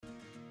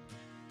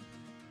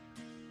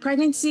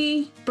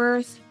Pregnancy,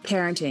 birth,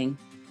 parenting.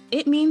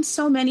 It means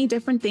so many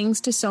different things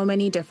to so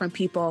many different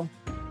people.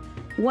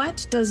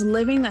 What does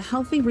living a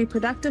healthy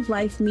reproductive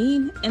life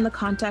mean in the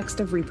context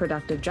of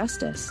reproductive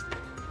justice?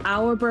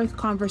 Our birth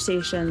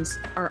conversations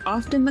are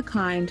often the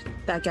kind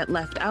that get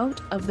left out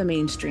of the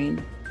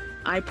mainstream.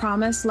 I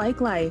promise,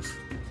 like life,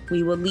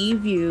 we will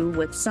leave you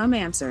with some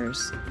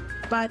answers,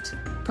 but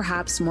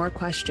perhaps more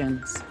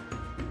questions.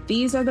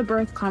 These are the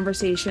birth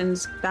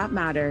conversations that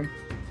matter.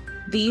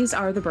 These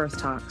are the birth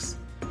talks.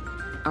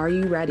 Are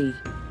you ready?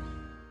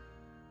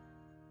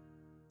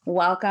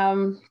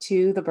 Welcome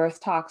to the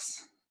birth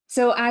talks.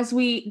 So as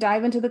we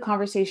dive into the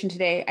conversation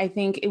today, I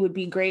think it would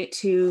be great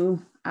to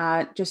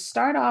just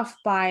start off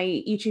by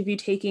each of you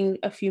taking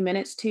a few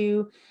minutes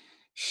to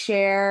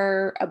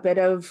share a bit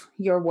of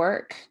your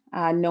work,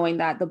 knowing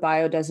that the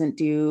bio doesn't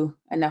do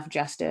enough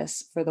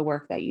justice for the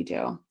work that you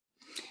do.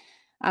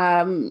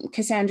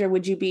 Cassandra,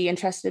 would you be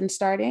interested in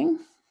starting?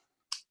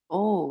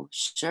 Oh,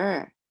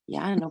 sure.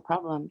 Yeah, no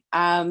problem.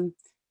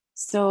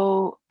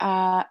 So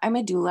I'm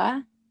a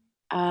doula,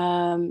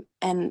 and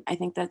I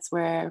think that's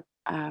where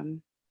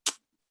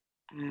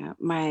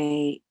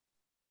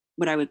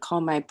what I would call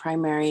my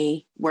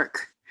primary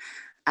work,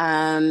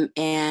 and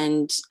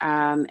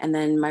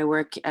then my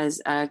work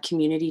as a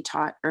community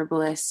taught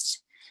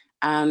herbalist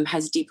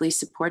has deeply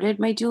supported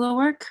my doula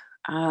work.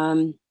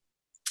 And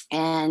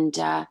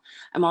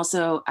I'm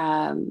also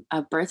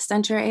a birth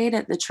center aide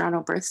at the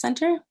Toronto Birth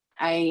Center.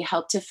 I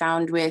helped to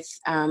found with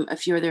a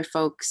few other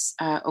folks,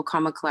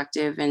 Ocama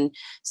Collective. And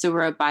so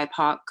we're a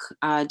BIPOC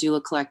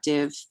doula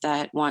collective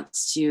that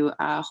wants to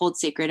hold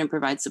sacred and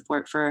provide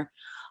support for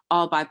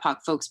all BIPOC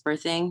folks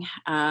birthing.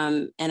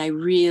 And I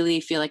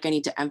really feel like I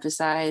need to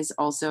emphasize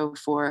also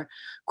for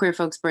queer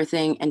folks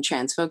birthing and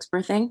trans folks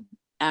birthing,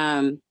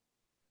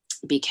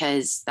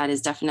 because that is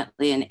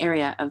definitely an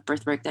area of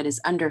birth work that is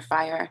under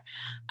fire.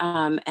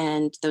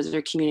 And those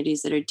are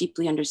communities that are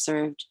deeply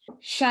underserved.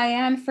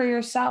 Cheyenne, for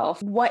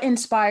yourself, what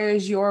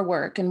inspires your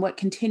work and what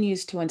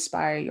continues to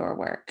inspire your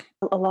work?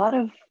 A lot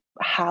of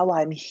how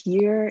I'm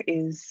here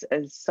is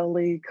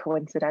solely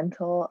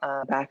coincidental.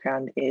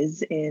 Background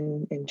is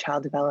in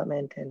child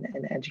development and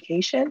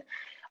education.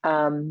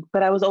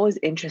 But I was always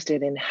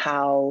interested in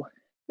how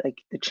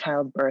the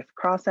childbirth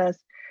process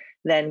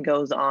then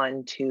goes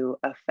on to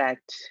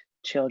affect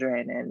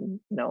children and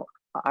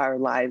our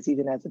lives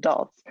even as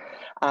adults.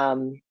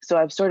 So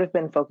I've sort of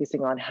been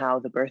focusing on how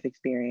the birth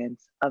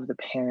experience of the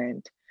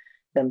parent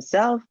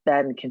themselves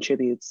then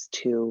contributes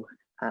to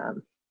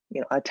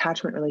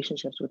attachment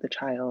relationships with the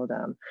child,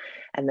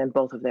 and then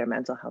both of their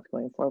mental health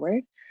going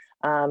forward.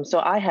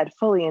 So I had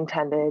fully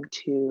intended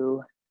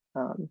to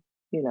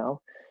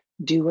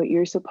do what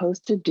you're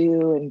supposed to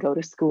do and go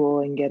to school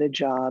and get a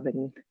job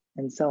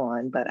and so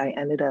on, but I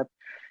ended up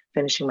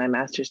finishing my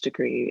master's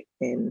degree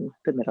in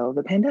the middle of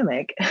the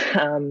pandemic.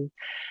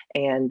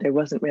 And there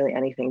wasn't really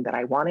anything that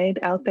I wanted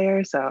out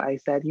there. So I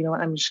said, you know what,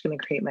 I'm just going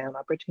to create my own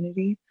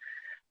opportunity.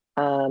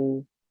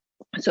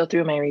 So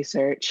through my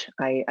research,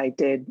 I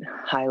did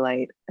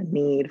highlight a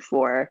need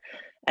for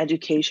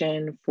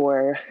education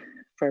for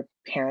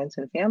parents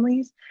and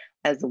families,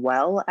 as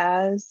well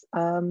as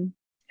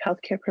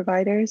healthcare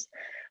providers.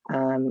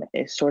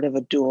 It's sort of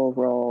a dual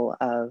role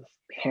of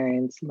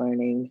parents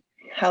learning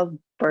how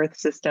birth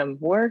system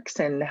works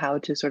and how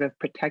to sort of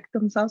protect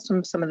themselves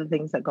from some of the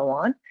things that go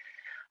on.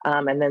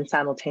 And then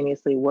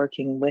simultaneously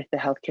working with the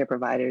healthcare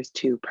providers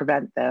to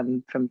prevent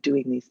them from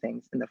doing these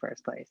things in the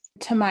first place.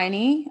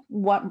 Tumaini,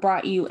 what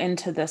brought you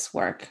into this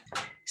work?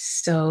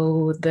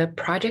 So the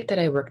project that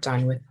I worked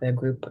on with the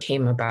group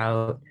came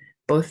about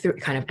both through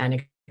kind of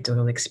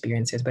anecdotal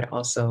experiences, but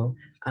also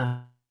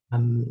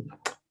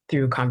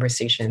through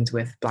conversations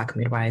with Black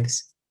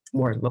midwives,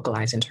 more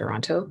localized in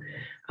Toronto,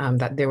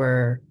 that there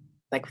were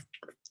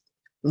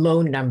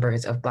low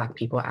numbers of Black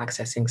people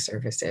accessing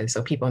services.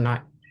 So people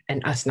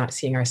us not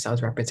seeing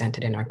ourselves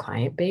represented in our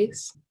client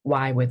base.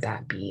 Why would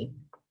that be?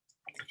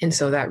 And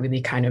so that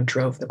really kind of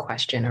drove the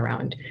question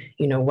around,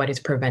 what is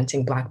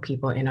preventing Black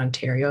people in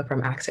Ontario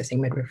from accessing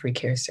midwifery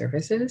care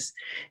services?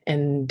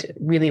 And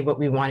really what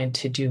we wanted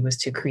to do was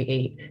to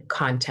create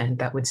content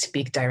that would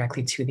speak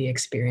directly to the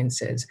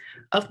experiences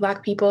of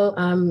Black people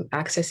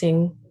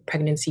accessing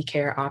pregnancy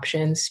care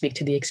options, speak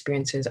to the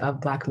experiences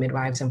of Black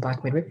midwives and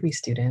Black midwifery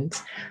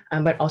students,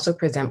 but also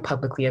present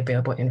publicly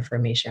available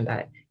information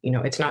that,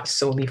 it's not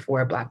solely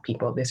for Black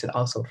people. This is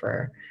also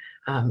for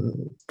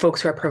folks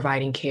who are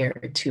providing care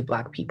to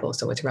Black people.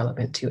 So it's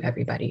relevant to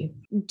everybody.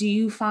 Do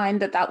you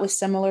find that was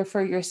similar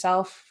for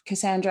yourself,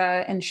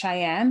 Cassandra and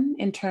Cheyenne,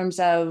 in terms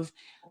of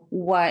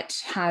what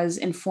has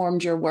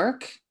informed your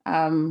work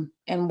and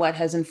what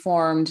has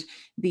informed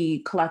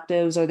the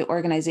collectives or the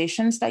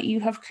organizations that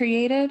you have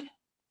created?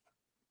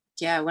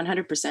 Yeah,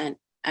 100%.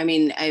 I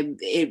mean,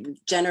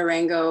 Jenna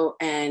Rango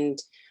and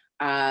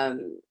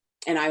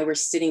I were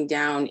sitting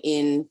down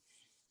in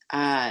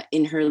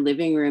her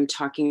living room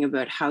talking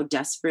about how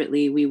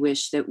desperately we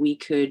wish that we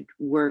could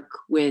work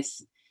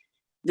with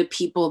the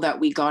people that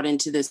we got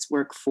into this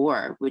work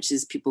for, which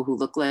is people who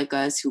look like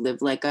us, who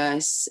live like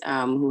us,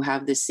 who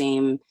have the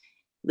same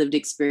lived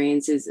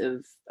experiences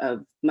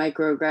of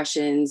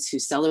microaggressions, who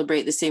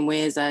celebrate the same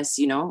way as us,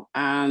 you know.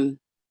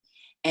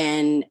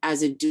 And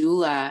as a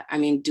doula, I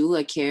mean,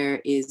 doula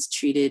care is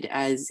treated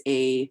as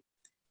a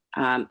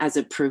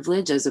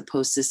privilege, as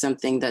opposed to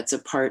something that's a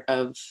part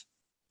of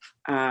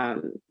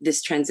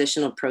this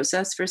transitional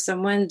process for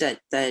someone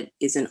that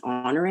isn't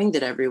honoring,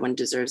 that everyone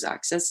deserves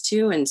access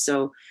to. And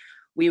so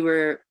we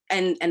were,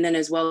 and then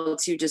as well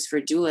too, just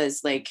for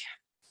doulas, like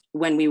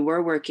when we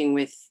were working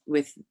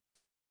with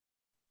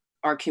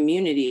our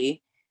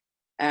community,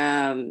 we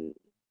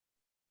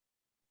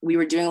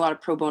were doing a lot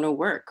of pro bono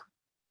work,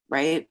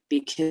 right?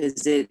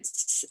 Because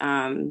it's,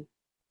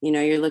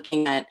 you're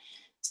looking at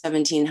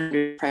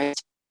 $1,700 price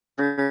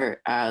for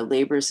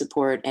labor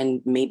support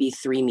and maybe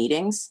 3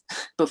 meetings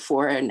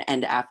before and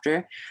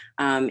after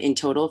in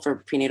total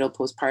for prenatal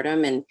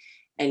postpartum.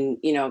 And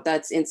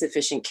that's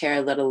insufficient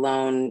care, let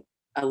alone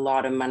a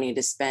lot of money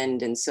to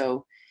spend. And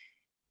so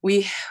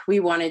we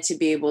wanted to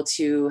be able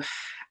to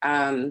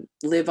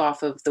live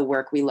off of the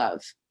work we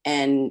love.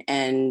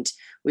 And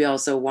we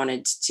also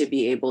wanted to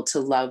be able to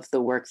love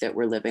the work that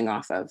we're living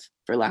off of,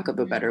 for lack of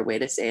a better way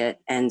to say it.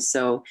 And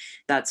so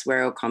that's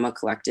where Ocama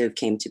Collective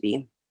came to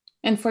be.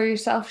 And for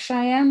yourself,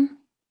 Cheyenne?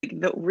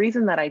 The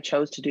reason that I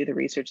chose to do the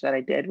research that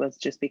I did was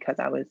just because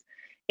I was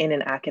in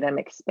an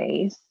academic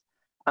space,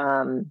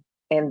 and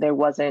there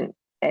wasn't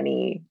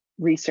any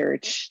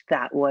research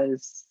that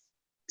was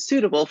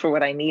suitable for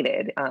what I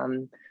needed.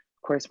 Of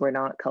course, we're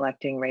not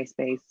collecting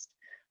race-based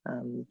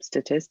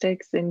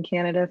statistics in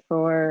Canada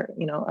for,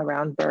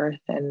 around birth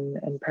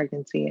and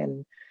pregnancy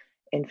and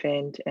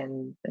infant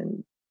and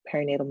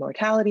perinatal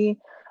mortality,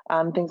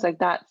 things like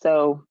that.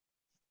 So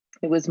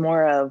it was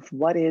more of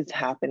what is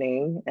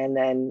happening, and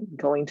then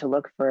going to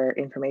look for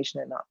information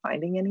and not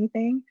finding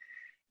anything,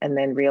 and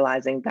then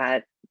realizing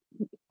that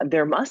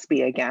there must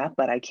be a gap,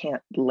 but I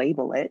can't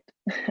label it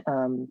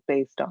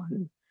based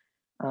on,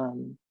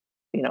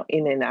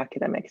 in an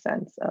academic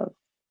sense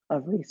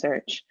of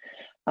research.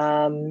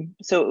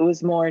 So it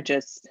was more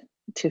just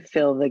to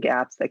fill the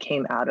gaps that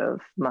came out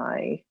of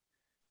my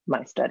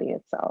study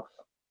itself.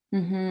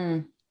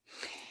 Mm-hmm.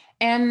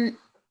 And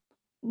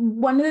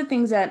one of the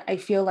things that I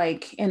feel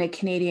like in a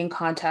Canadian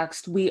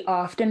context, we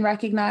often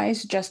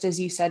recognize, just as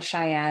you said,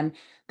 Cheyenne,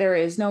 there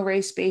is no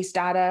race-based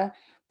data,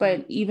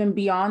 but even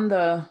beyond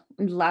the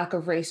lack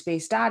of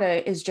race-based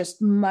data is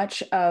just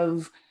much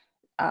of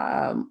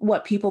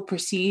what people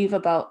perceive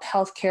about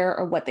healthcare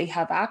or what they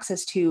have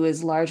access to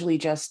is largely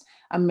just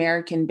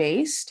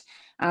American-based.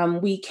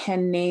 We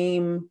can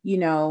name,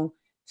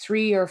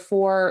 3 or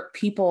 4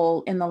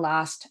 people in the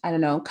last,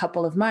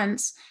 couple of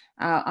months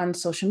on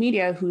social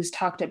media who's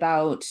talked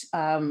about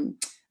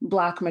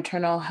Black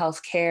maternal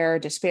health care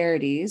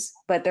disparities,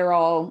 but they're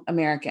all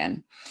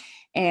American.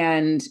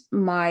 And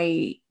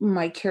my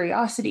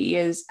curiosity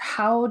is,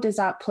 how does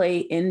that play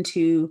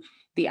into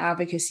the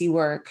advocacy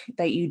work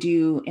that you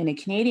do in a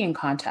Canadian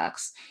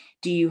context?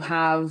 Do you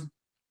have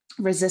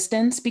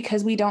resistance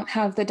because we don't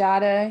have the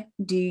data?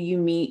 Do you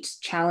meet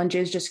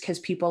challenges just because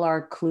people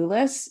are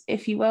clueless,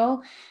 if you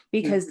will,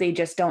 because they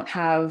just don't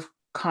have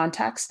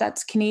context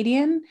that's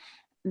Canadian?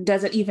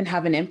 Does it even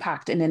have an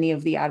impact in any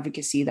of the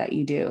advocacy that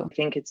you do? I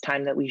think it's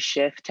time that we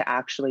shift to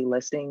actually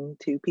listening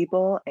to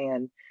people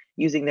and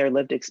using their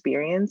lived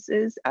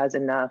experiences as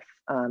enough,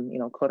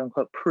 quote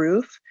unquote,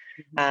 proof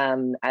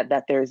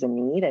that there's a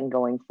need, and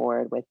going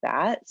forward with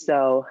that.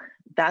 So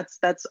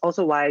that's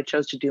also why I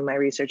chose to do my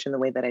research in the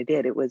way that I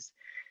did. It was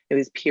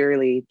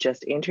purely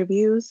just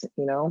interviews,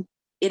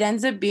 It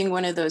ends up being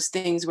one of those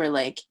things where,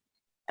 like,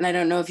 and I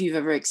don't know if you've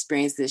ever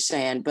experienced this,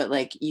 Cheyenne, but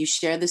like you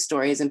share the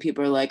stories and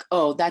people are like,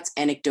 oh, that's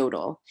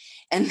anecdotal.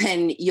 And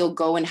then you'll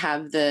go and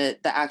have the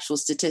actual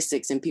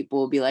statistics and people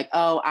will be like,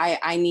 oh,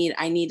 I need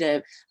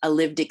a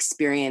lived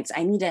experience.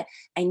 I need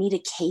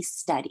a case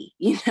study,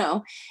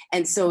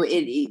 And so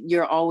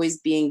you're always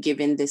being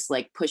given this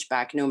like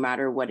pushback no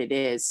matter what it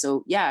is.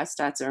 So yeah,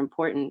 stats are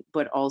important,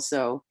 but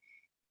also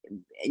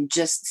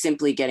just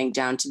simply getting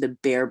down to the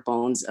bare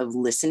bones of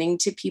listening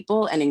to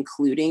people and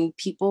including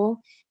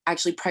people,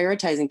 actually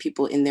prioritizing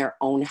people in their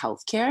own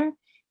healthcare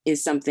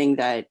is something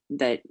that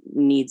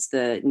needs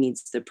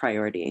the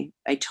priority.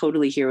 I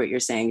totally hear what you're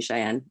saying,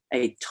 Cheyenne.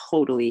 I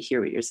totally hear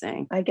what you're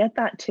saying. I get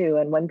that too.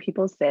 And when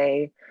people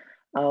say,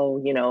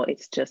 oh,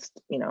 it's just,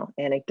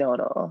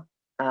 anecdotal,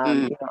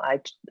 I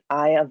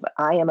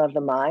am of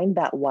the mind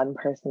that one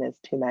person is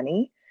too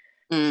many.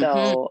 Mm-hmm.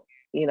 So,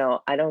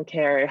 I don't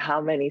care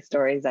how many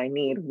stories I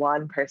need.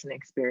 One person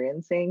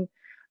experiencing,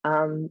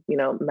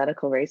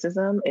 medical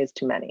racism is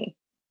too many.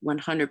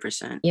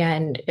 100%. Yeah,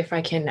 and if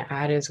I can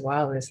add as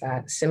well, is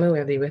that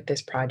similarly with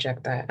this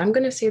project, that I'm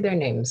going to say their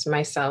names,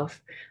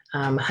 myself,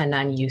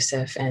 Hanan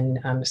Youssef, and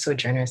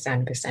Sojourner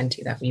San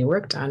Vicente, that we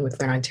worked on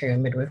with Learn Ontario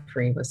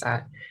Midwifery, was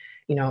that,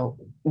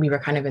 we were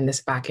kind of in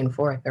this back and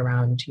forth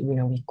around,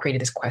 we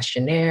created this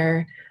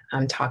questionnaire,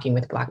 talking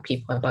with Black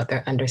people about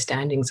their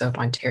understandings of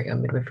Ontario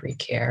midwifery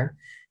care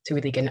to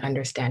really get an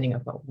understanding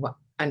of what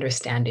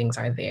understandings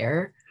are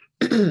there.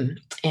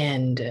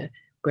 And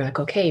we're like,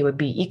 okay, it would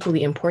be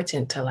equally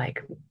important to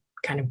like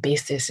kind of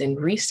basis in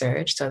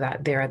research so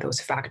that there are those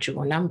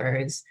factual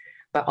numbers,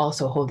 but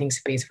also holding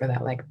space for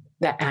that, like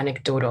that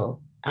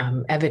anecdotal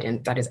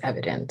evidence that is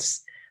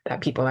evidence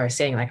that people are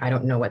saying, like, I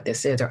don't know what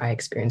this is, or I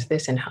experienced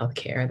this in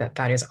healthcare,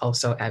 that is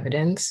also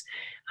evidence.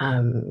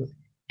 And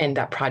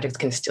that projects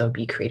can still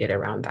be created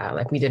around that.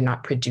 Like, we did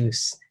not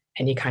produce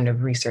any kind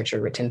of research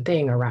or written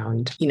thing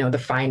around, the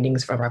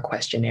findings from our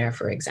questionnaire,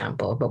 for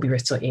example, but we were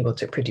still able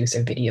to produce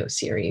a video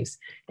series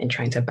and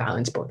trying to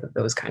balance both of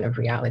those kind of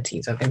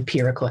realities of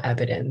empirical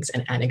evidence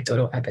and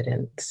anecdotal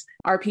evidence.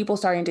 Are people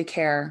starting to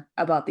care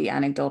about the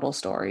anecdotal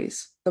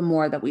stories the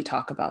more that we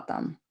talk about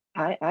them?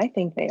 I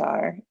think they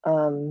are.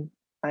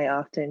 I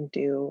often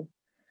do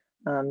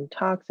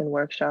talks and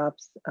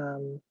workshops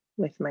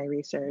with my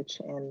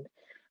research, and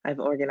I've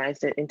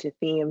organized it into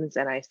themes,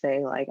 and I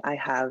say, like, I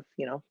have,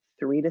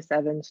 3 to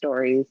 7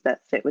 stories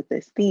that fit with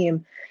this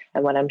theme.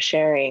 And when I'm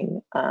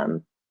sharing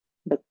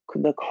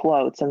the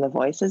quotes and the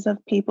voices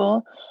of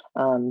people,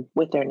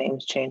 with their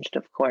names changed,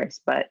 of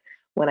course, but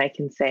when I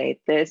can say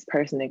this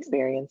person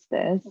experienced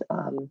this,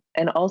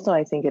 and also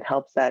I think it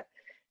helps that,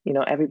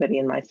 everybody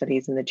in my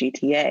studies in the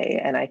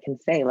GTA, and I can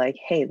say, like,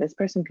 hey, this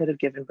person could have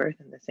given birth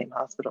in the same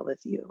hospital as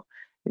you.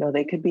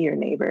 They could be your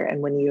neighbor.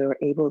 And when you're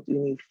able to,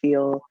 when you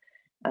feel,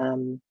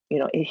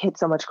 it hits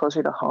so much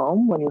closer to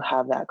home when you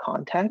have that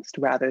context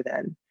rather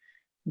than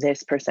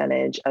this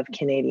percentage of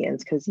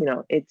Canadians, because,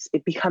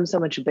 it becomes so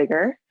much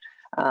bigger.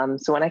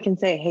 So when I can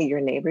say, hey,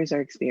 your neighbors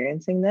are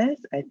experiencing this,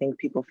 I think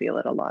people feel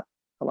it a lot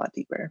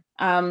deeper.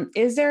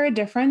 Is there a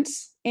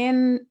difference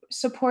in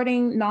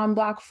supporting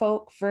non-Black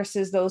folk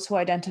versus those who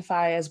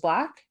identify as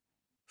Black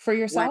for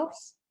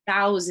yourselves?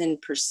 1,000%.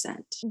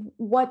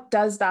 What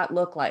does that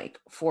look like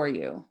for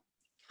you?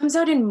 It comes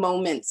out in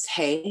moments,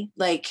 hey?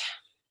 Like,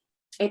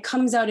 it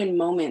comes out in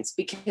moments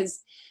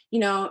because,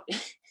 we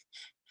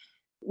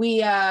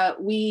are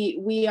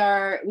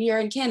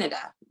in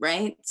Canada,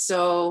 right?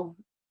 So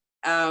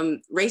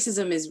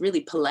racism is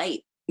really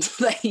polite,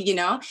 like,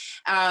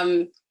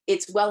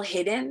 it's well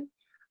hidden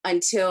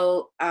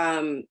until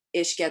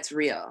ish gets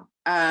real.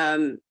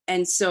 And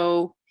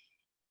so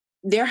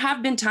there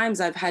have been times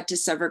I've had to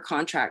sever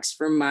contracts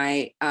for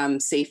my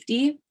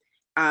safety.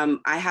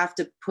 I have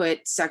to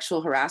put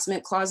sexual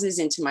harassment clauses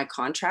into my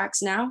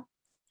contracts now,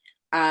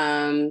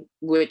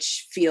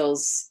 which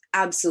feels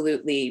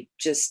absolutely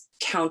just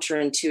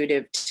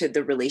counterintuitive to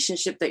the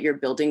relationship that you're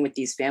building with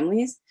these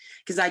families.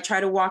 Because I try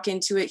to walk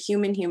into it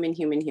human,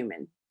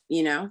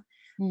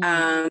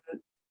 Mm-hmm.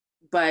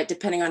 But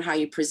depending on how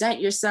you present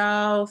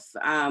yourself,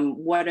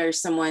 what are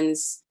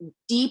someone's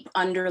deep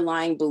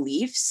underlying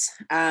beliefs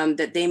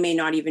that they may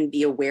not even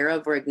be aware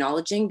of or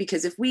acknowledging?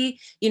 Because if we,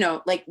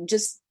 like,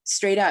 just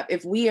straight up,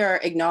 if we are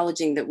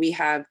acknowledging that we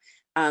have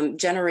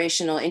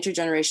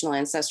intergenerational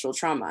ancestral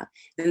trauma,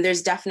 then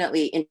there's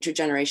definitely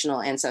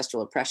intergenerational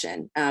ancestral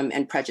oppression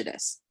and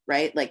prejudice,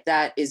 right? Like,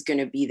 that is going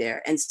to be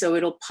there. And so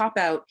it'll pop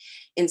out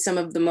in some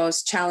of the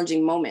most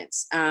challenging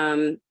moments,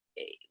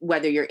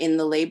 whether you're in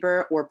the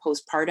labor or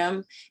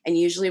postpartum. And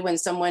usually when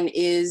someone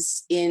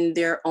is in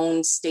their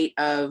own state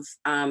of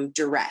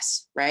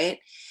duress, right?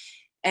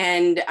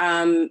 And,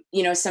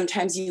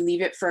 sometimes you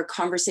leave it for a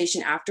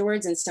conversation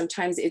afterwards. And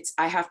sometimes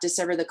I have to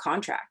sever the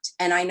contract.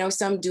 And I know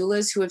some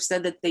doulas who have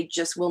said that they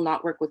just will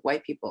not work with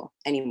white people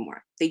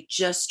anymore. They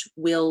just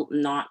will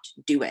not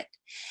do it.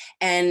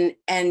 And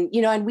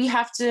we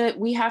have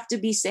to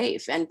be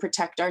safe and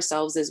protect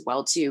ourselves as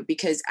well too,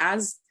 because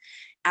as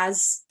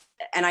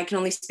and I can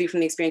only speak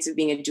from the experience of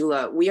being a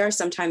doula, we are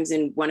sometimes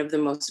in one of the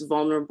most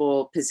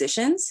vulnerable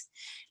positions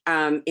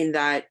in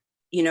that,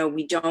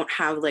 we don't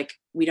have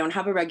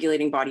a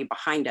regulating body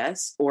behind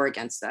us or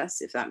against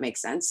us, if that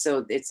makes sense.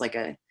 So it's like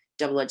a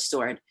double-edged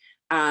sword.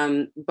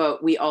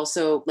 But we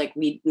also,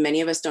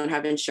 many of us don't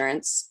have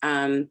insurance.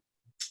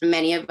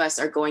 Many of us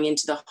are going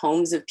into the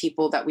homes of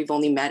people that we've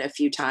only met a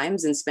few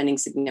times and spending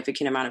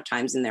significant amount of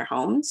times in their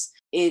homes.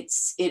 It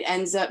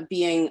ends up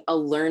being a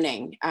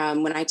learning.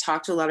 When I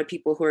talk to a lot of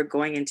people who are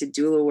going into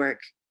doula work,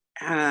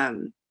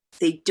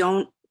 they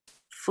don't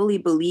fully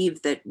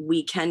believe that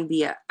we can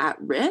be at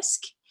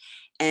risk.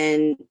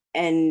 And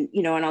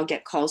I'll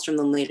get calls from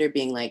them later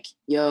being like,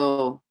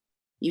 yo,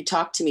 you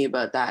talked to me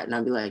about that. And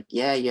I'll be like,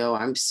 yeah, yo,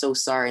 I'm so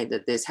sorry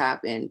that this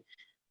happened.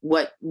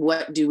 What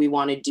do we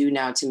want to do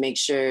now to make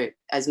sure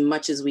as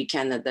much as we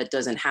can that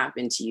doesn't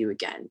happen to you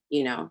again,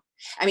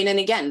 and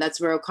again,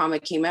 that's where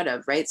Ocama came out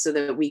of, right? So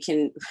that we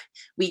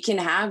can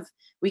have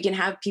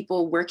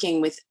people working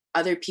with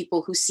other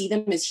people who see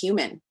them as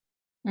human,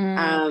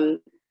 and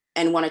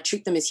want to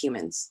treat them as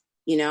humans,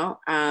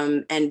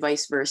 and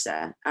vice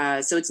versa.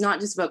 So it's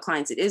not just about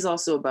clients. It is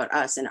also about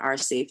us and our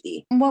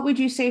safety. What would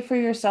you say for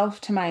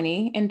yourself,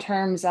 Tumaini, in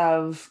terms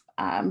of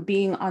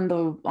being on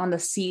the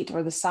seat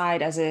or the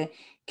side as a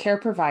care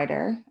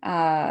provider?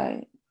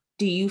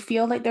 Do you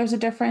feel like there's a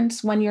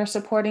difference when you're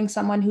supporting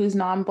someone who's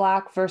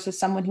non-Black versus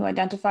someone who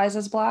identifies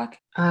as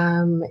Black?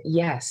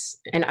 Yes.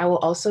 And I will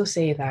also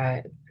say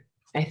that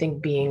I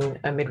think being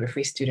a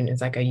midwifery student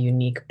is like a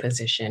unique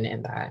position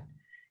in that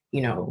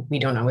we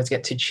don't always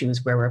get to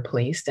choose where we're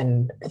placed.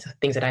 And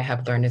things that I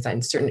have learned is that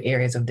in certain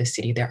areas of the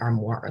city, there are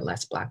more or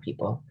less Black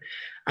people.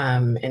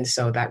 And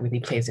so that really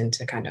plays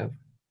into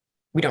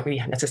we don't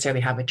really necessarily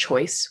have a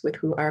choice with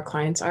who our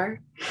clients are.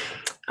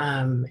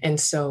 And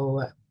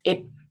so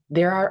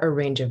there are a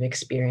range of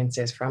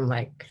experiences from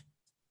like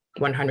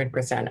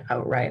 100%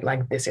 outright,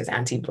 like this is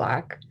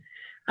anti-Black.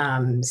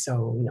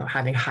 So,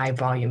 having high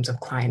volumes of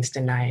clients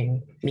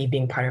denying me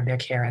being part of their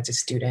care as a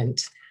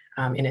student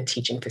in a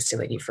teaching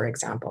facility, for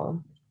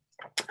example.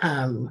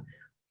 And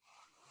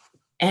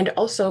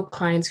also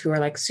clients who are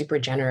like super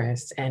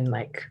generous and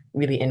like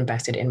really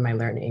invested in my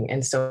learning.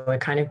 And so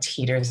it kind of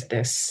teeters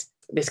this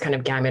kind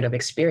of gamut of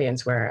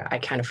experience where I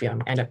kind of feel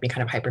I end up being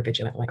kind of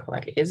hypervigilant,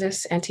 like, is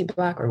this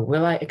anti-Black, or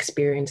will I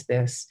experience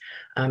this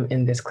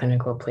in this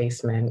clinical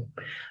placement?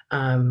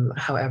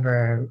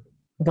 However,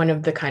 one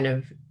of the kind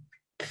of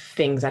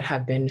things that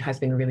has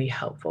been really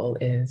helpful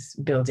is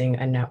building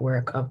a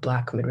network of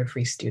Black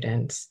midwifery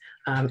students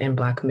and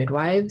Black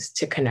midwives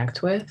to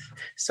connect with.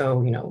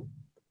 So,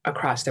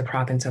 across the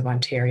province of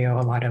Ontario,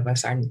 a lot of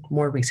us are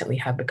more recently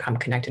have become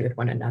connected with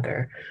one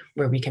another,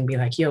 where we can be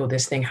like, yo,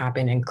 this thing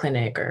happened in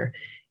clinic, or,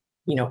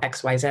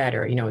 XYZ,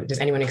 or, does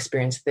anyone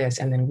experience this?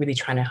 And then really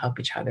trying to help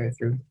each other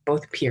through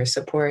both peer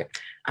support,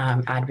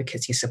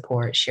 advocacy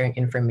support, sharing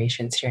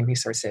information, sharing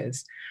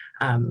resources.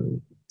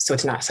 So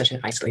it's not such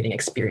an isolating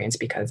experience,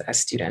 because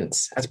as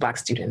Black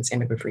students in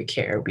midwifery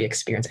care, we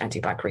experience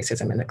anti-Black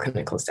racism in the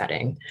clinical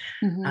setting.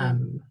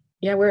 Mm-hmm.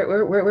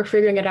 We're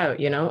figuring it out,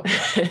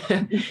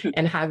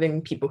 and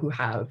having people who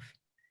have,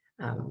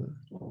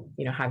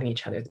 having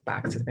each other's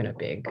backs has been a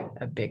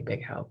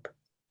big help.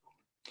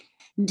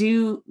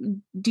 Do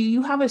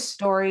you have a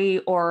story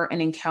or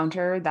an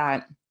encounter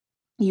that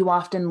you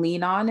often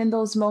lean on in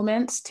those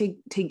moments to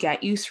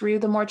get you through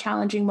the more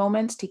challenging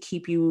moments, to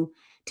keep you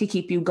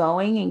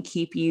going and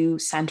keep you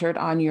centered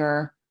on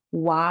your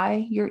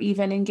why you're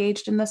even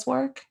engaged in this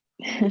work?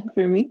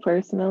 For me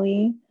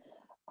personally,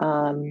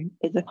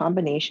 it's a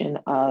combination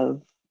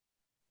of,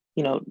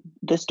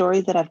 the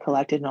stories that I've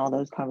collected and all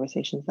those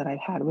conversations that I've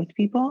had with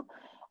people,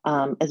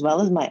 as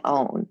well as my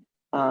own,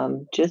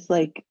 just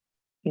like,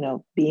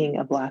 being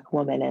a Black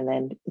woman and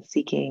then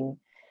seeking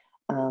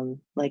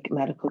like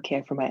medical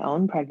care for my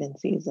own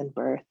pregnancies and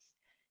births.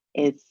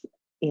 It's,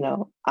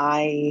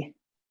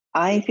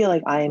 I feel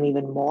like I am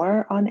even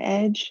more on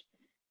edge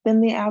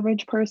than the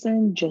average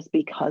person just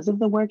because of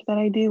the work that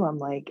I do. I'm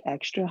like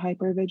extra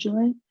hyper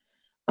vigilant.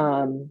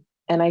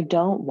 And I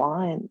don't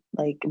want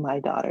like my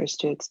daughters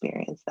to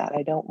experience that.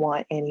 I don't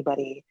want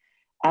anybody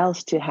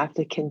else to have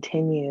to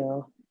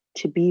continue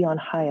to be on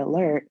high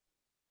alert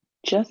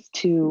just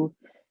to,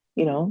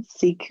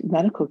 seek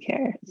medical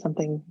care,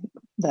 something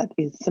that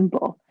is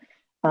simple.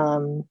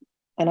 And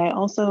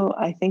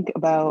I think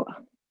about,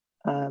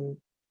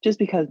 just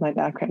because my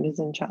background is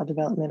in child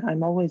development,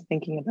 I'm always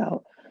thinking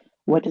about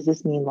what does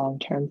this mean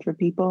long-term for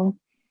people?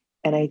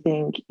 And I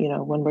think,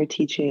 when we're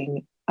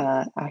teaching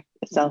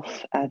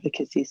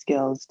self-advocacy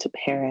skills to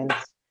parents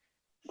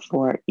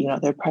for,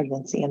 their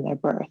pregnancy and their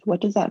birth,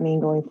 what does that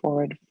mean going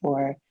forward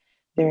for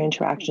their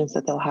interactions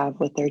that they'll have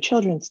with their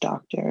children's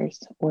doctors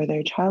or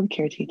their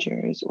childcare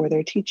teachers or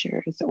their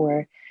teachers,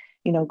 or,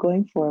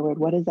 going forward,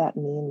 what does that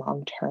mean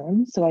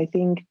long-term? So I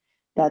think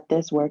that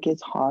this work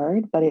is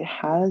hard, but it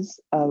has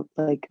a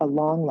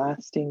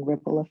long-lasting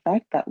ripple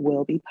effect that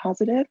will be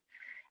positive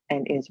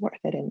and is worth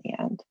it in the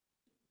end.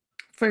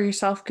 For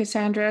yourself,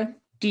 Cassandra,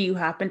 do you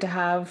happen to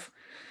have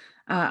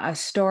a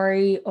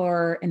story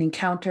or an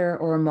encounter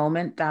or a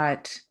moment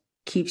that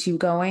keeps you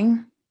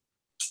going?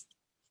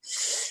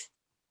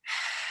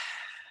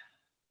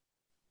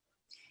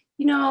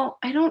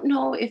 I don't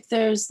know if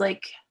there's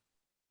like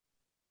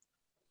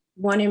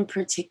one in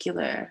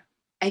particular.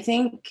 I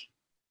think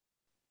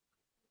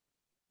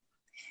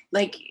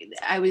like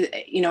I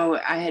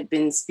had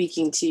been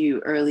speaking to you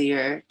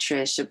earlier,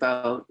 Trish,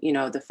 about,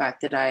 the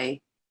fact that I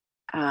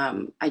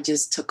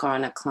just took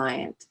on a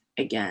client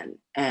again,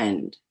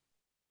 and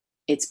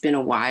it's been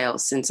a while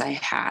since I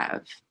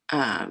have,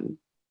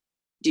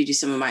 due to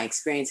some of my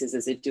experiences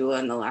as a doula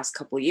in the last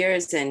couple of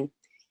years. And,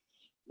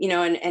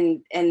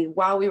 and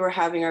while we were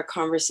having our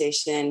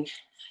conversation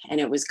and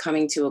it was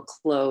coming to a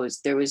close,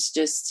 there was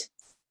just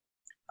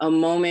a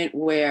moment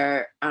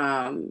where,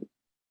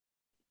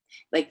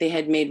 like they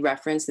had made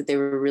reference that they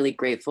were really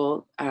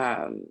grateful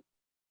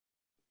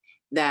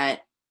that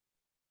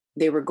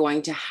they were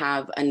going to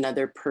have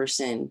another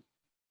person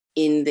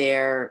in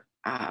their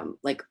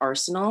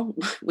arsenal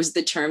was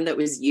the term that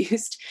was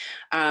used.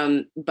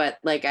 But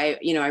like, I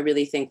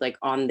really think like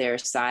on their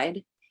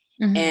side.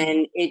 Mm-hmm.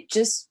 And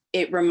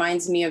it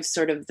reminds me of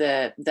sort of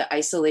the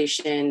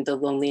isolation, the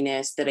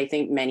loneliness that I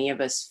think many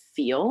of us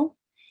feel,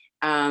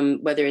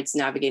 whether it's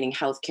navigating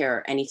healthcare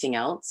or anything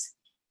else.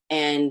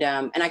 And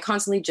I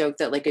constantly joke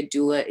that like a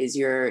doula is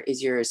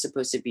your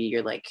supposed to be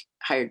your like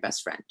hired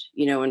best friend,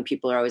 when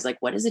people are always like,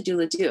 what does a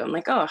doula do? I'm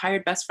like, oh, a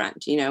hired best friend,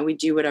 we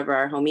do whatever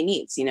our homie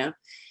needs,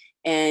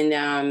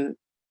 and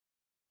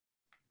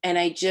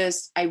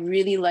I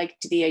really like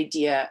the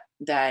idea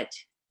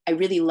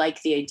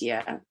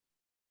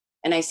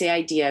and I say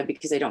idea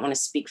because I don't want to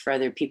speak for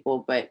other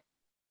people, but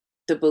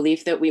the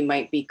belief that we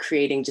might be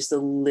creating just a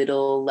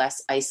little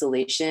less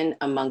isolation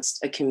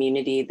amongst a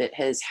community that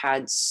has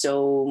had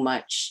so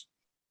much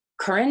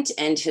current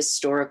and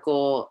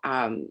historical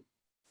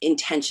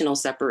intentional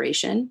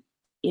separation,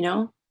 you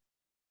know,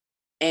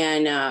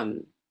 and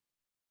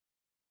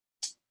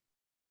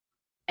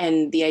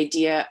the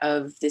idea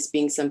of this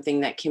being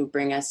something that can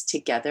bring us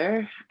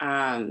together,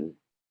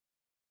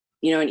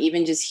 you know, and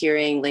even just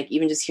hearing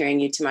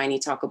you,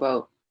 Tumaini, talk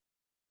about,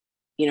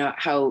 you know,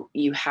 how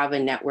you have a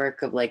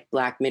network of like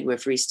Black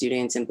midwifery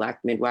students and Black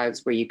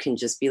midwives where you can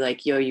just be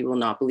like, yo, you will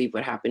not believe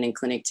what happened in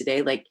clinic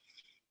today. Like,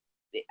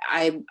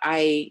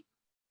 I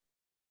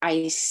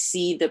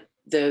see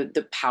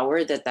the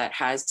power that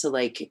has to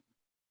like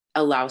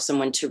allow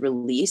someone to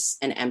release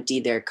and empty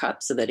their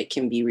cup so that it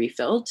can be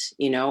refilled,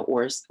 you know,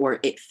 or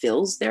it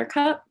fills their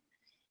cup.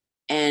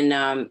 And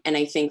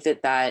I think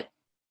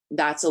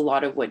that's a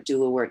lot of what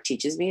doula work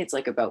teaches me. It's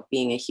like about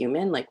being a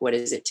human, like what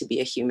is it to be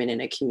a human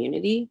in a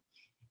community?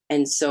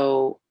 And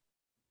so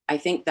I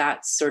think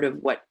that's sort of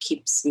what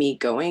keeps me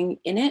going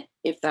in it.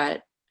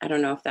 I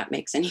don't know if that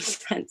makes any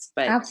sense,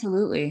 but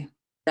absolutely.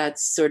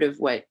 That's sort of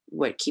what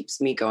keeps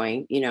me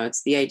going. You know,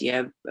 it's the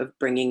idea of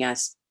bringing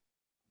us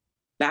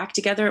back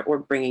together or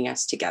bringing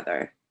us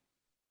together.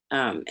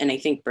 And I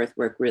think birth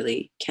work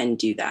really can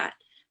do that.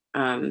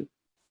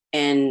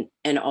 And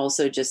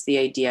also just the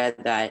idea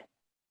that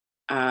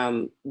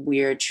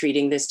we're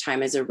treating this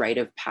time as a rite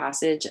of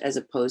passage as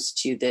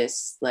opposed to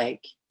this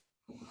like,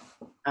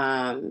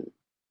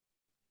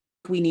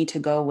 we need to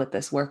go with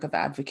this work of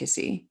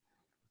advocacy.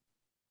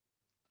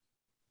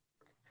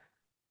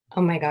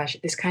 Oh my gosh,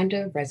 this kind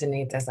of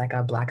resonates as like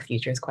a Black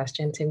futures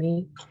question to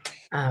me.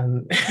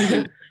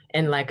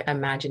 And like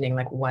imagining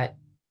like what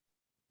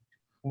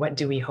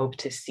do we hope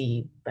to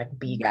see like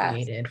be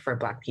created for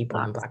Black people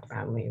and Black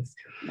families.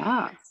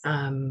 Yes.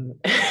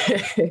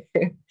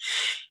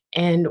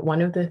 And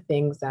one of the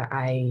things that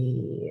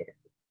I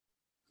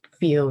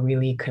feel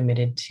really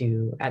committed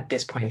to at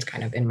this point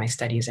kind of in my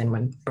studies and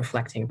when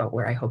reflecting about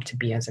where I hope to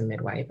be as a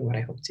midwife and what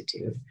I hope to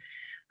do,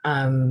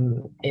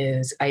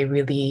 is I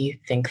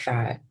really think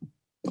that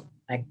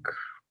like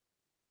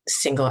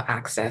single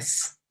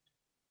access,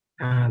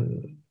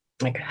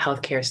 like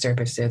healthcare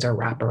services or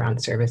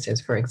wraparound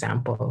services, for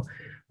example,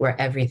 where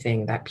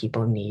everything that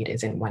people need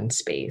is in one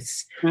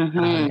space,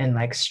 and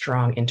like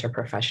strong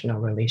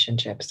interprofessional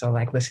relationships. So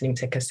like listening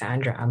to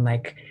Cassandra, I'm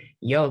like,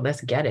 yo,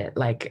 let's get it.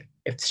 Like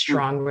if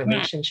strong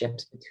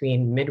relationships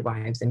between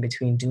midwives and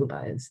between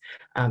doulas,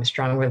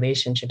 strong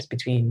relationships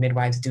between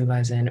midwives,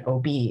 doulas, and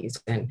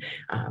OBs, and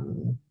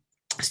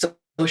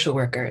social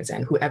workers,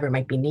 and whoever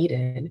might be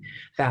needed,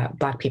 that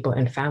Black people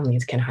and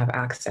families can have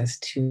access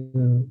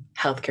to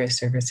healthcare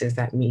services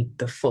that meet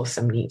the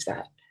fulsome needs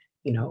that,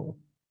 you know,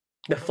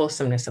 the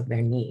fulsomeness of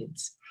their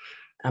needs,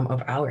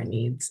 of our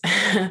needs.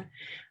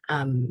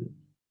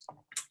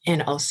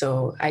 And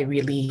also, I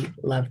really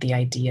love the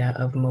idea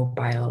of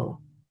mobile,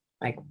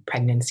 like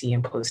pregnancy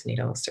and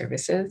postnatal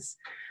services.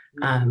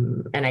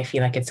 And I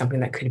feel like it's something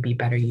that could be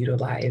better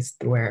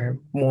utilized, where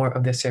more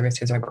of the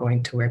services are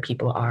going to where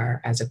people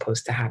are, as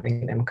opposed to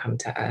having them come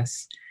to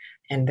us.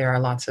 And there are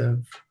lots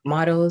of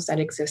models that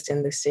exist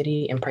in the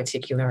city, in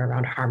particular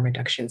around harm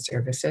reduction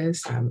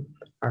services,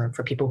 or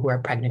for people who are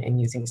pregnant and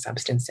using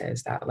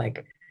substances, that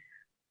like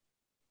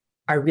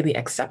are really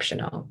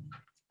exceptional.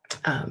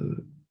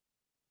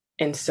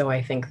 And so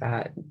I think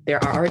that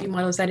there are already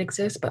models that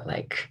exist, but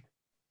like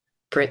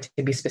for it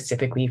to be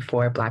specifically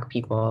for Black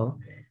people,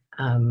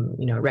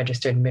 you know,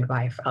 registered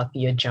midwife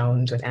Althea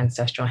Jones with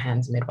Ancestral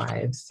Hands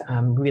Midwives,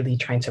 really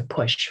trying to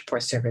push for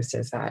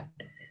services that,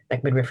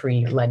 like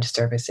midwifery-led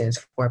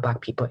services for Black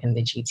people in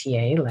the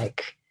GTA.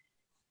 Like,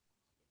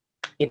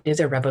 it is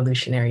a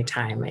revolutionary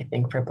time, I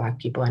think, for Black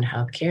people in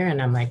healthcare. And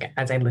I'm like,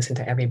 as I listen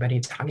to everybody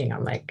talking,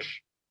 I'm like,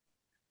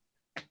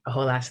 a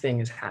whole last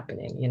thing is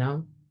happening, you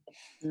know?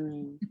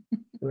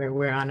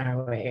 We're on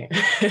our way.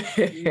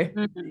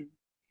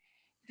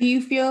 Do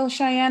you feel,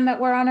 Cheyenne, that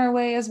we're on our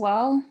way as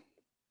well?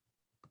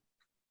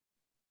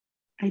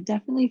 I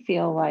definitely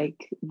feel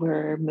like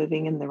we're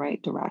moving in the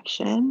right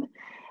direction.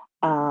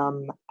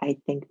 I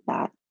think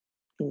that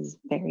is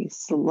very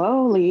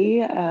slowly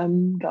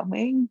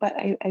going, but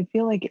I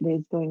feel like it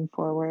is going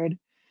forward.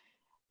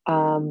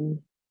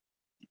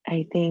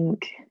 I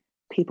think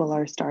people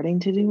are starting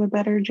to do a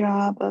better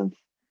job of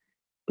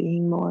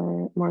being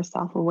more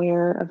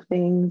self-aware of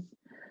things.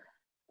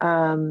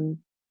 In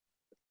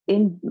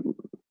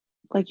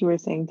like you were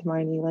saying,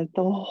 Tumaini, like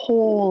the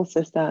whole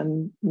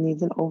system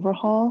needs an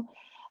overhaul.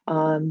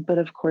 But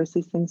of course,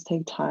 these things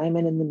take time.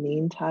 And in the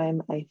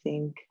meantime, I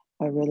think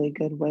a really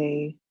good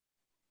way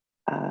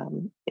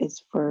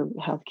is for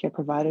healthcare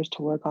providers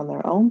to work on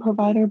their own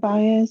provider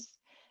bias,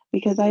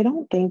 because I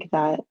don't think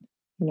that,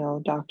 you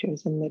know,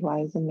 doctors and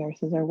midwives and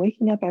nurses are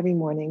waking up every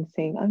morning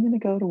saying, I'm going to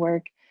go to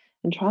work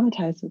and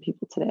traumatize some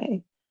people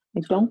today.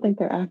 I don't think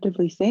they're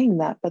actively saying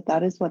that, but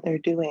that is what they're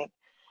doing.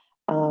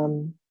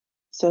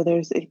 So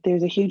there's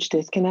a huge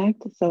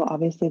disconnect. So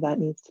obviously that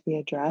needs to be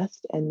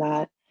addressed, and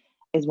that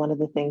is one of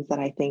the things that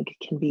I think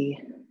can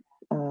be,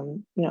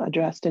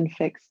 addressed and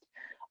fixed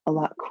a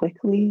lot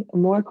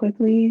more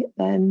quickly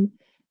than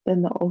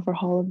the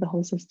overhaul of the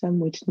whole system,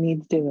 which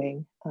needs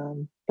doing,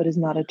 but is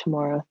not a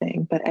tomorrow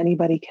thing. But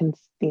anybody can,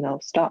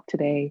 stop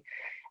today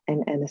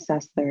and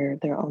assess their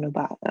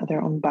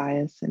own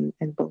bias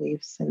and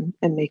beliefs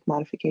and make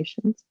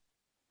modifications.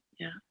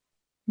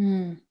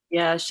 Yeah.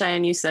 Yeah,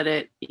 Cheyenne, you said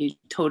it. You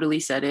totally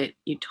said it.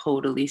 You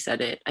totally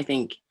said it. I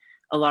think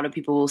a lot of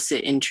people will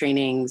sit in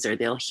trainings, or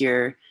they'll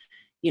hear,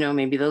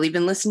 maybe they'll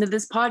even listen to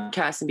this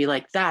podcast and be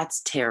like,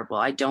 that's terrible.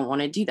 I don't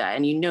want to do that.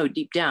 And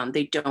deep down,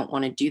 they don't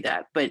want to do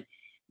that. But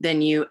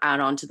then you add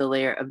on to the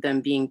layer of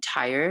them being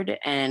tired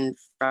and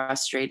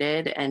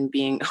frustrated and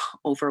being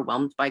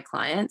overwhelmed by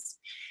clients,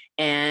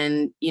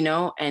 and,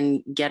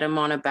 and get them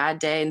on a bad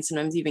day, and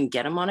sometimes even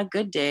get them on a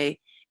good day,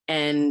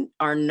 and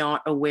are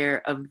not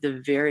aware of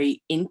the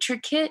very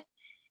intricate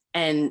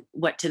and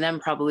what to them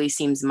probably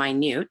seems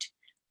minute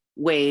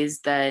ways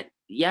that,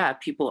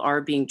 people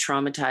are being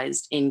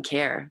traumatized in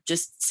care.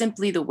 Just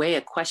simply the way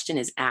a question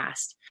is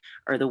asked,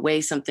 or the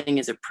way something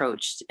is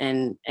approached.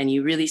 And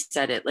you really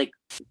said it, like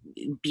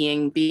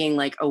being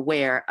like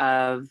aware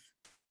of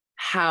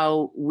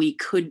how we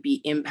could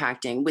be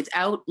impacting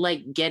without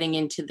like getting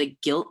into the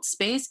guilt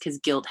space, because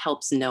guilt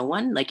helps no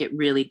one. Like it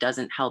really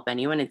doesn't help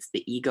anyone. It's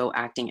the ego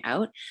acting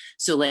out.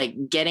 So like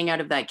getting out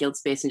of that guilt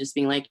space and just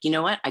being like, you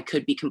know what, I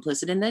could be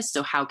complicit in this.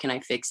 So how can I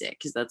fix it?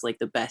 Because that's like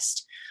the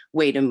best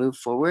way to move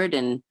forward.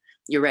 And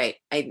you're right.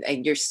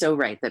 You're so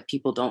right that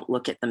people don't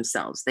look at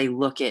themselves. They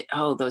look at,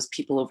 oh, those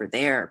people over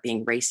there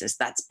being racist.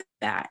 That's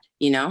bad,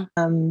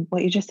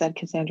 What you just said,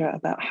 Cassandra,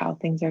 about how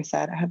things are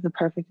said. I have the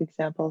perfect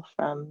example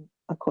from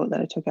a quote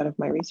that I took out of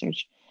my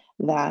research,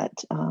 that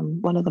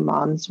one of the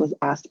moms was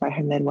asked by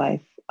her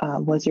midwife,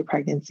 was your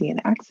pregnancy an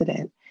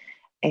accident?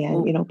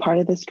 And, part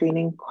of the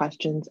screening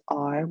questions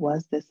are,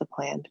 was this a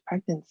planned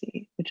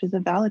pregnancy? Which is a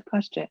valid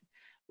question.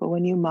 But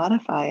when you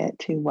modify it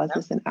to, was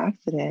this an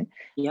accident?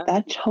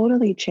 That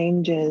totally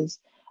changes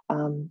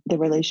the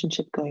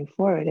relationship going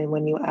forward. And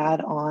when you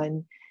add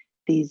on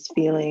these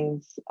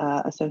feelings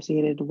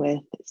associated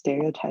with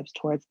stereotypes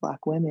towards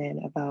Black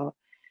women about,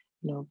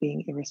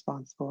 being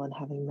irresponsible and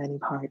having many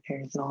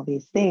partners and all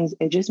these things,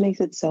 it just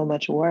makes it so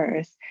much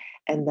worse.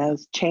 And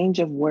those change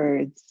of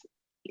words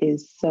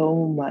is so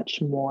much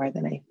more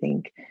than I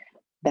think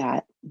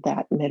that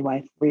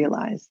midwife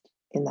realized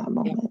in that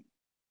moment.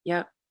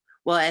 Yep.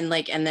 Well, and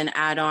then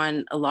add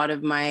on a lot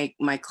of my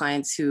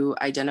clients who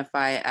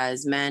identify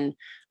as men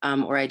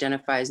or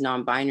identify as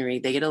non-binary,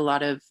 they get a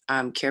lot of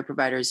care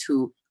providers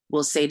who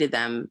will say to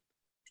them,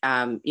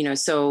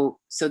 so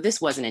this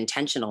wasn't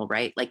intentional,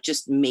 right? Like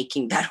just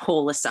making that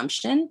whole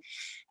assumption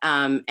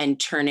and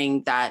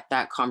turning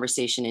that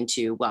conversation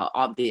into, well,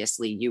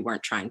 obviously you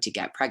weren't trying to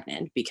get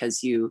pregnant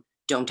because you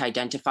don't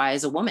identify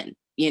as a woman,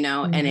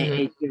 Mm-hmm.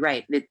 and you're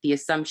right. The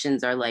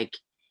assumptions are like,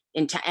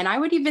 and I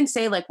would even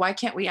say, like, why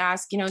can't we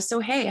ask, so,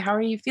 hey, how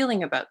are you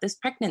feeling about this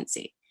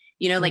pregnancy?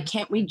 Like,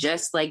 can't we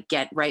just like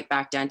get right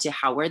back down to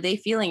how are they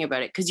feeling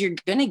about it? Because you're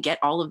going to get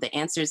all of the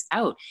answers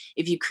out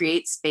if you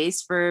create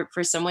space for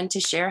someone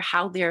to share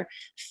how they're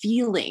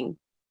feeling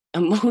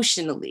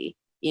emotionally,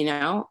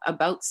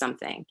 about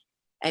something.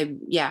 I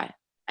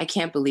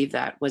can't believe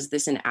that. Was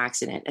this an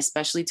accident,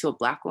 especially to a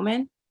Black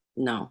woman?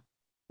 No,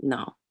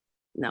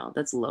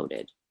 that's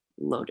loaded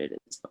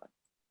as fuck.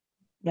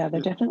 Yeah,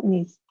 there definitely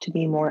needs to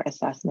be more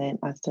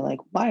assessment as to like,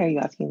 why are you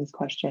asking this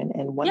question?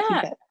 And once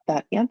you get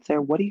that answer,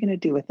 what are you going to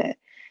do with it?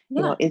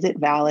 Is it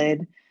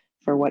valid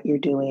for what you're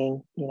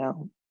doing?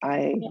 When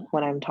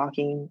I'm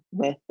talking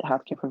with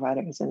healthcare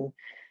providers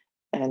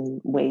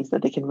and ways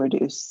that they can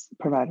reduce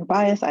provider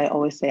bias, I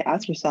always say,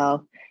 ask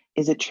yourself,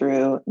 is it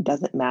true?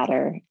 Does it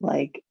matter?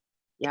 Like,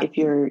 if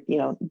you're,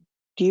 do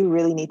you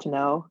really need to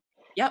know?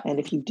 Yep. And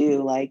if you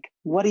do, like,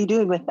 what are you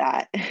doing with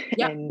that?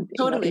 And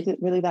totally. Is it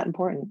really that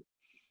important?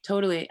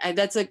 Totally.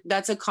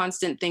 That's a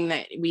constant thing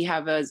that we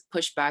have as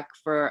pushback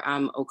for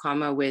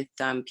Ocama with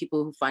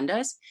people who fund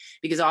us,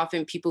 because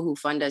often people who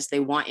fund us, they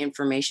want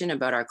information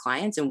about our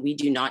clients, and we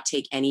do not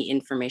take any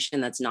information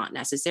that's not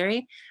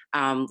necessary.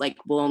 Like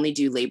we'll only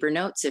do labor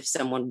notes if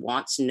someone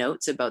wants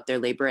notes about their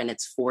labor and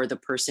it's for the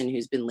person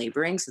who's been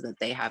laboring so that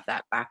they have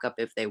that backup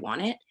if they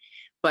want it.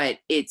 But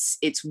it's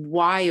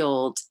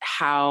wild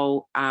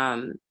how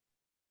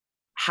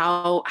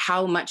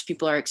much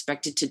people are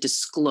expected to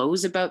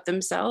disclose about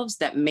themselves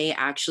that may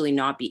actually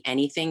not be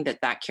anything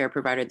that care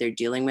provider they're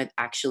dealing with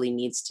actually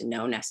needs to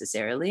know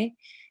necessarily.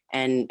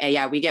 And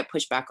we get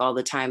pushback all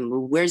the time.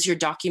 Where's your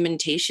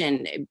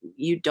documentation?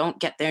 You don't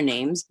get their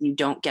names. You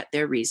don't get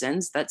their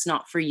reasons. That's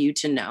not for you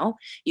to know.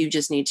 You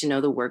just need to know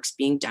the work's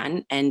being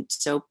done. And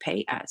so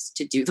pay us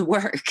to do the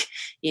work,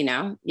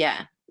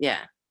 Yeah.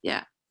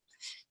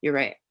 You're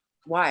right.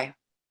 Why?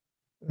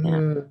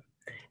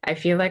 I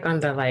feel like on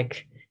the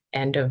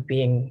end of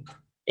being,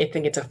 I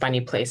think it's a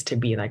funny place to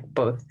be like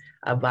both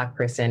a Black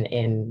person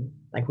in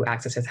like who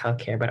accesses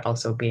healthcare, but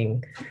also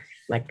being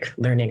like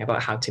learning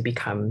about how to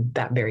become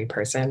that very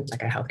person,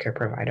 like a healthcare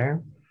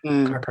provider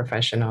or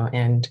professional.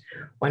 And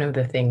one of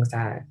the things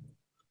that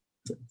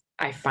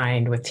I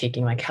find with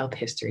taking like health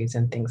histories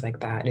and things like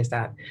that is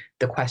that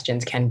the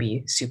questions can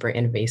be super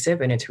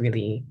invasive, and it's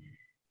really,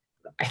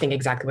 I think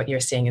exactly what you're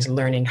saying is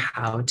learning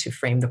how to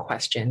frame the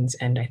questions.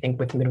 And I think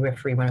with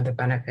midwifery, one of the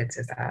benefits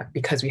is that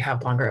because we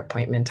have longer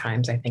appointment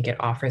times, I think it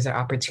offers an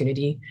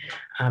opportunity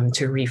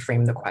to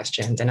reframe the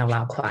questions and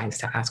allow clients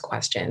to ask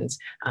questions,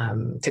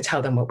 to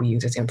tell them what we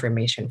use as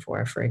information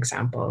for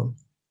example.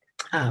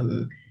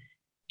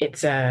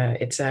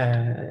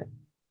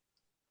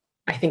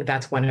 I think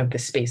that's one of the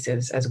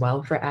spaces as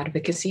well for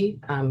advocacy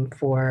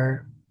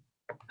for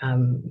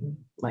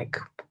like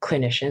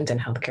clinicians and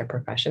healthcare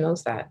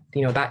professionals, that,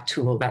 you know, that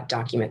tool, that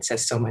document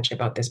says so much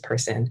about this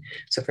person.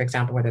 So for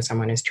example, whether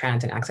someone is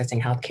trans and accessing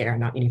healthcare,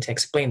 not needing to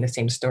explain the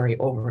same story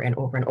over and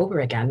over and over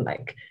again,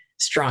 like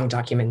strong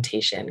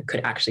documentation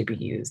could actually be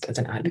used as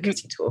an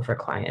advocacy tool for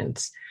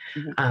clients.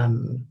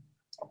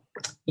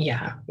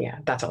 Yeah,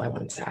 that's all I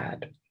wanted to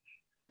add.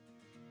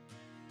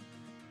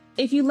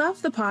 If you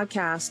love the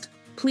podcast,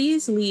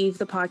 please leave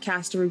the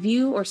podcast a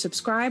review or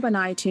subscribe on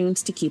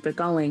iTunes to keep it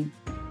going.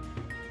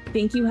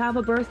 Think you have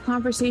a birth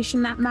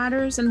conversation that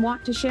matters and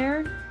want to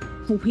share?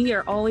 We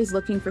are always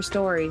looking for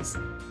stories.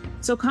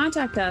 So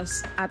contact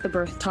us at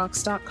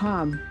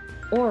thebirthtalks.com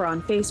or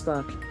on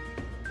Facebook.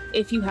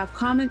 If you have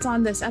comments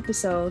on this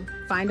episode,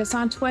 find us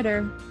on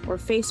Twitter or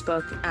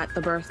Facebook at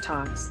The Birth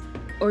Talks,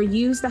 or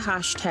use the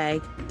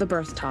hashtag The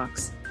Birth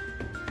Talks.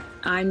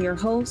 I'm your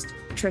host,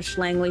 Trish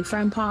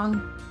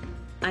Langley-Frempong.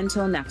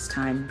 Until next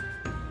time.